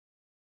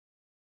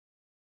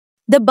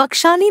The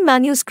Bakhshali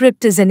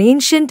manuscript is an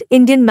ancient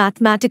Indian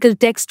mathematical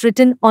text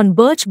written on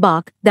birch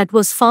bark that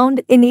was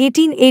found in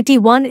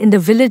 1881 in the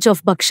village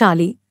of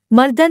Bakhshali,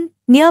 Mardan,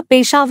 near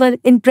Peshawar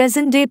in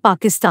present-day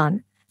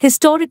Pakistan,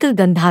 historical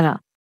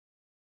Gandhara.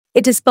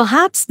 It is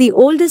perhaps the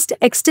oldest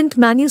extant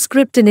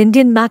manuscript in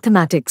Indian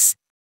mathematics.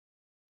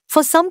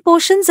 For some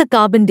portions a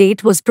carbon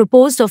date was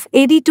proposed of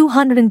AD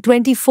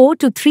 224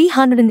 to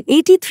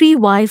 383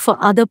 while for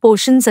other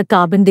portions a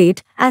carbon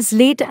date as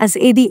late as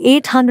AD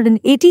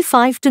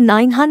 885 to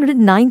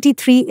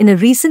 993 in a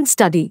recent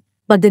study,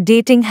 but the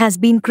dating has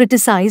been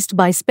criticized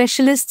by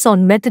specialists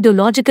on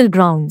methodological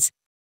grounds.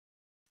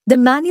 The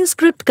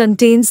manuscript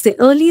contains the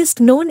earliest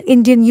known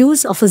Indian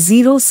use of a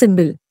zero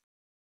symbol.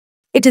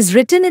 It is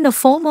written in a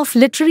form of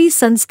literary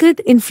Sanskrit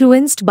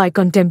influenced by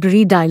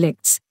contemporary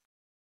dialects.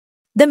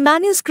 The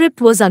manuscript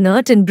was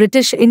unearthed in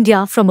British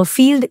India from a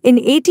field in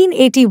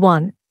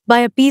 1881 by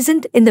a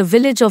peasant in the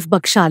village of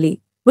Bakhshali,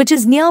 which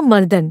is near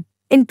Mardan,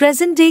 in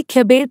present-day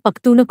Khyber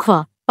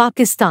Pakhtunkhwa,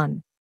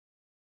 Pakistan.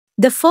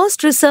 The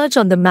first research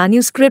on the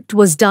manuscript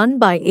was done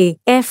by A.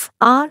 F.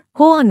 R.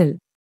 Hoanal.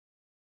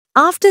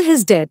 After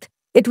his death,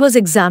 it was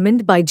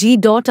examined by G.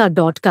 R.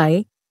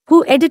 Kai,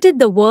 who edited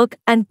the work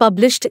and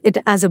published it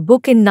as a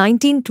book in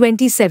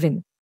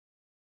 1927.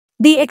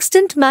 The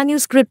extant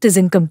manuscript is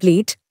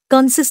incomplete,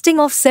 consisting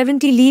of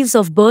 70 leaves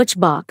of birch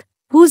bark,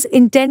 whose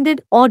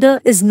intended order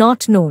is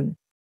not known.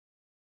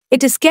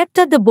 It is kept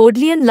at the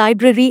Bodleian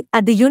Library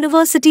at the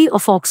University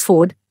of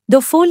Oxford, though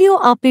folio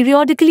are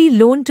periodically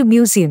loaned to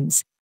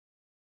museums.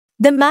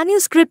 The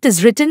manuscript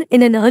is written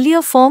in an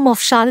earlier form of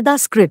Sharada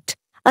script,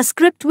 a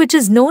script which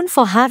is known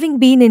for having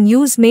been in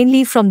use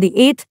mainly from the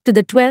 8th to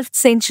the 12th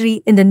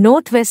century in the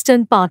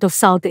northwestern part of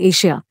South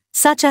Asia,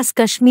 such as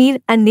Kashmir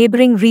and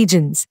neighboring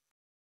regions.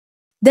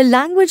 The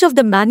language of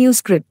the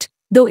manuscript,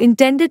 though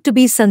intended to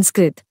be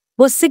Sanskrit,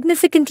 was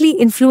significantly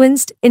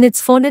influenced in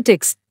its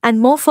phonetics and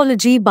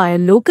morphology by a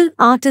local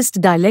artist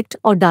dialect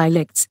or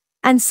dialects,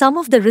 and some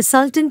of the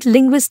resultant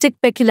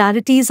linguistic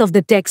peculiarities of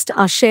the text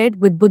are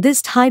shared with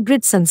Buddhist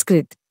hybrid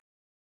Sanskrit.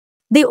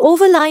 The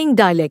overlying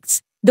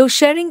dialects, though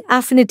sharing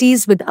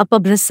affinities with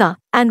Apabhrasa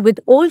and with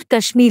Old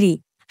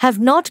Kashmiri, have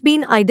not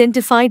been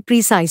identified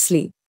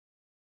precisely.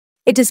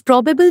 It is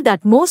probable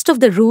that most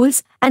of the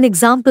rules and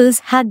examples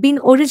had been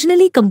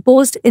originally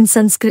composed in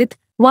Sanskrit,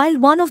 while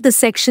one of the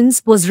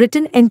sections was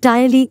written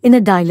entirely in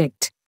a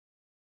dialect.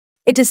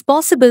 It is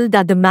possible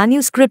that the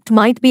manuscript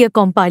might be a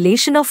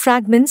compilation of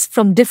fragments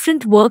from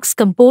different works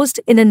composed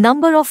in a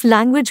number of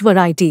language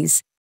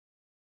varieties.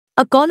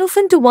 A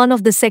colophon to one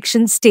of the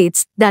sections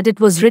states that it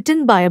was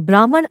written by a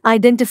Brahman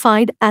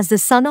identified as the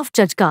son of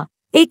Chachka,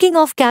 a king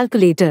of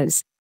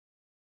calculators.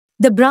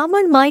 The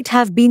Brahman might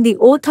have been the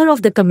author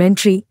of the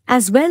commentary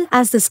as well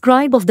as the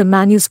scribe of the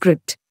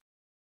manuscript.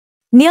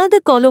 Near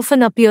the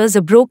colophon appears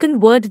a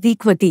broken word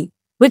Dikwati,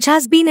 which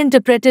has been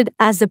interpreted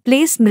as the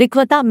place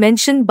Mrikwata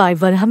mentioned by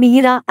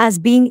Varhamihira as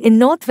being in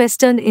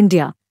northwestern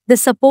India, the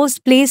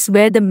supposed place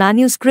where the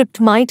manuscript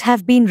might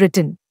have been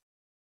written.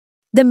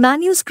 The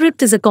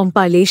manuscript is a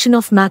compilation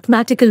of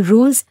mathematical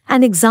rules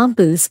and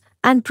examples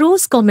and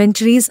prose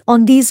commentaries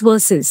on these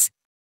verses.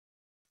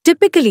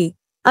 Typically,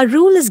 a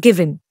rule is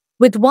given,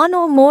 with one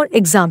or more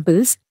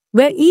examples,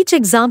 where each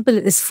example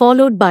is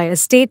followed by a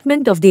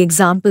statement of the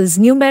example's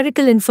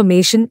numerical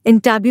information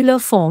in tabular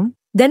form,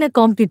 then a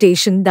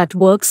computation that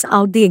works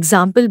out the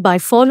example by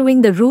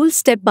following the rule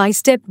step by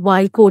step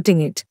while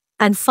quoting it,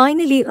 and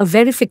finally a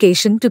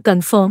verification to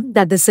confirm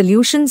that the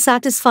solution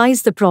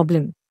satisfies the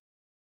problem.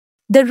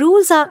 The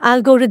rules are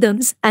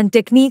algorithms and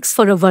techniques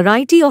for a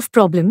variety of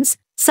problems,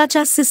 such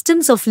as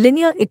systems of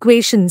linear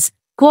equations,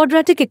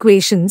 quadratic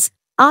equations,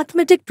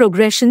 arithmetic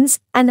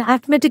progressions, and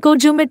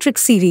arithmetico-geometric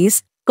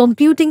series,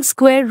 computing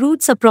square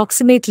roots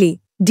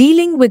approximately,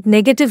 dealing with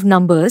negative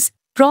numbers,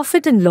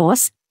 profit and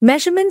loss,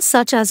 measurements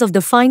such as of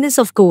the fineness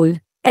of gold,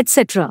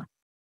 etc.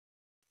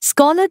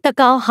 Scholar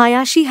Takao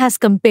Hayashi has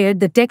compared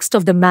the text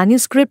of the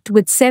manuscript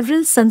with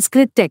several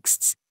Sanskrit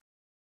texts.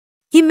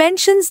 He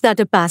mentions that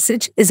a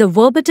passage is a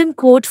verbatim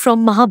quote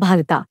from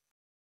Mahabharata.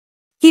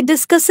 He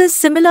discusses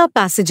similar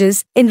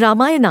passages in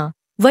Ramayana,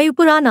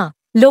 Vayupurana,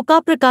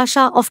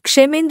 Lokaprakasha of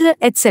Kshemendra,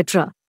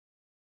 etc.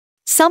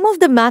 Some of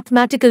the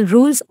mathematical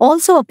rules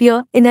also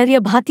appear in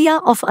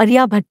Aryabhatiya of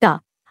Aryabhatta,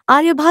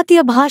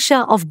 Aryabhatiya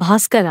Bhashya of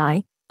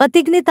Bhaskarai,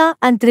 Patignita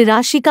and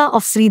Trirashika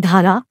of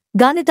Sridhara,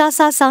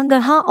 Ganitasa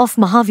Sangarha of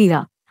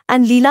Mahavira,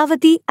 and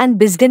Leelavati and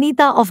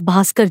Bisganita of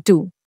Bhaskar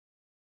too.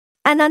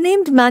 An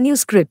unnamed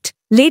manuscript,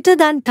 later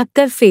than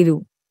Thakkar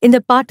Feru, in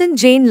the Patan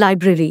Jain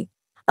Library,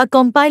 a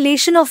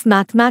compilation of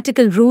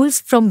mathematical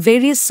rules from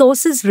various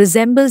sources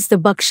resembles the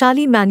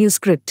Bakhshali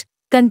manuscript,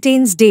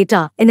 contains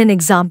data in an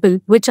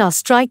example which are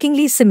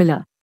strikingly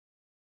similar.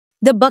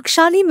 The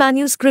Bakhshali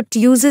manuscript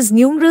uses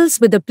numerals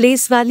with a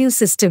place value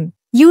system,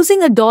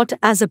 using a dot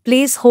as a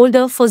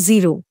placeholder for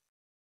 0.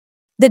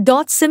 The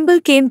dot symbol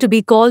came to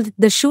be called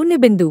the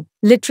Shunyabindu,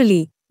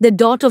 literally, the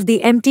dot of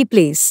the empty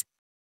place.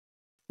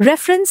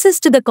 References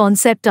to the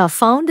concept are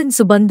found in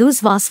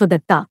Subandhu's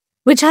Vasvadatta,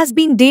 which has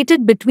been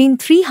dated between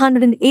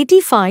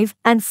 385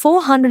 and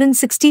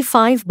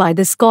 465 by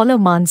the scholar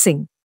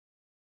Mansingh.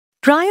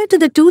 Prior to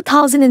the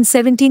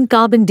 2017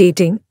 carbon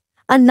dating,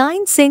 a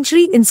 9th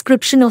century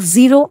inscription of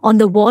 0 on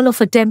the wall of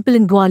a temple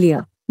in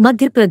Gwalior,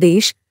 Madhya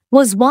Pradesh,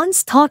 was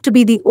once thought to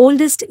be the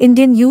oldest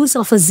Indian use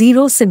of a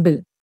 0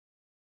 symbol.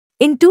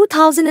 In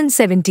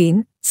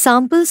 2017,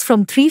 samples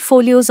from 3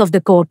 folios of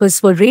the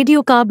corpus were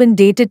radiocarbon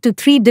dated to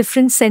 3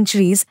 different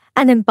centuries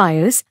and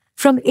empires,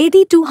 from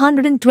AD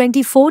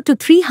 224 to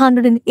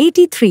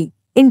 383,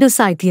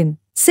 Indo-Scythian,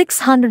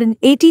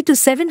 680 to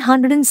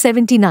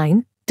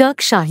 779, Turk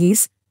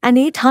Shahis, and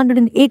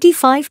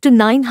 885 to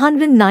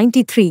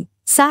 993,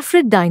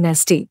 Safavid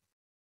dynasty.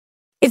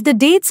 If the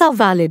dates are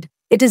valid,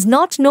 it is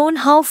not known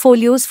how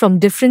folios from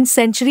different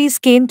centuries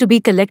came to be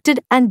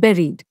collected and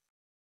buried.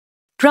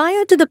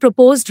 Prior to the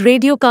proposed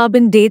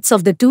radiocarbon dates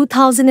of the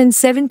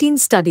 2017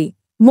 study,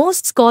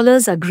 most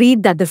scholars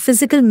agreed that the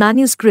physical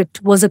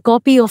manuscript was a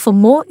copy of a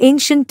more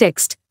ancient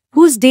text,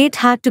 whose date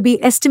had to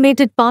be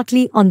estimated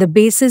partly on the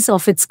basis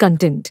of its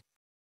content.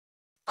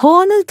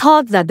 Hoernle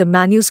thought that the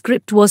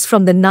manuscript was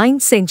from the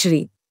 9th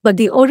century, but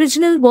the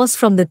original was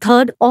from the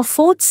 3rd or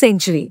 4th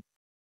century.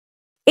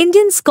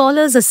 Indian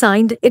scholars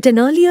assigned it an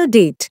earlier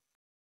date.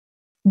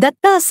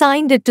 Datta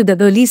assigned it to the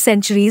early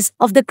centuries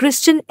of the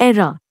Christian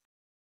era.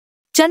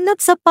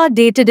 Channapsappa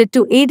dated it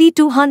to AD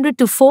 200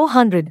 to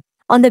 400,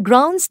 on the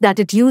grounds that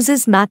it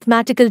uses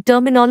mathematical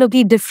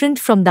terminology different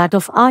from that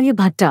of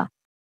Aryabhatta.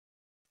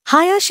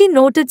 Hayashi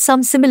noted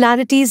some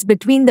similarities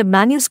between the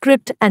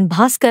manuscript and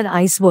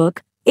Bhaskar-I's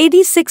work, AD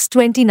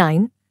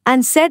 629,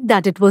 and said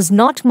that it was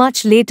not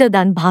much later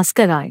than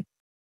Bhaskar-I.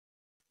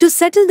 To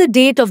settle the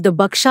date of the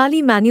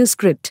Bakhshali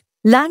manuscript,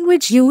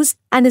 language use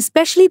and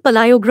especially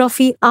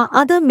paleography are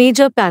other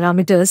major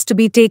parameters to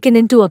be taken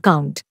into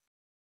account.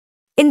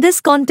 In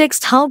this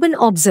context, Hauben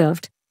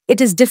observed, it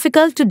is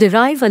difficult to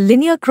derive a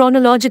linear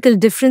chronological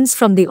difference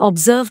from the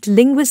observed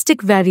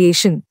linguistic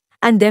variation,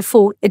 and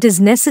therefore it is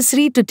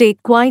necessary to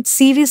take quite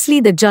seriously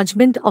the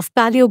judgment of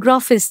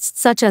paleographists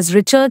such as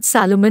Richard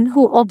Salomon,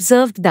 who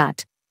observed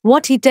that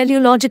what he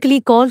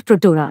teleologically called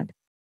protorad.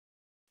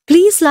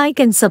 Please like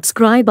and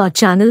subscribe our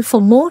channel for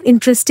more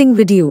interesting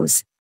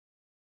videos.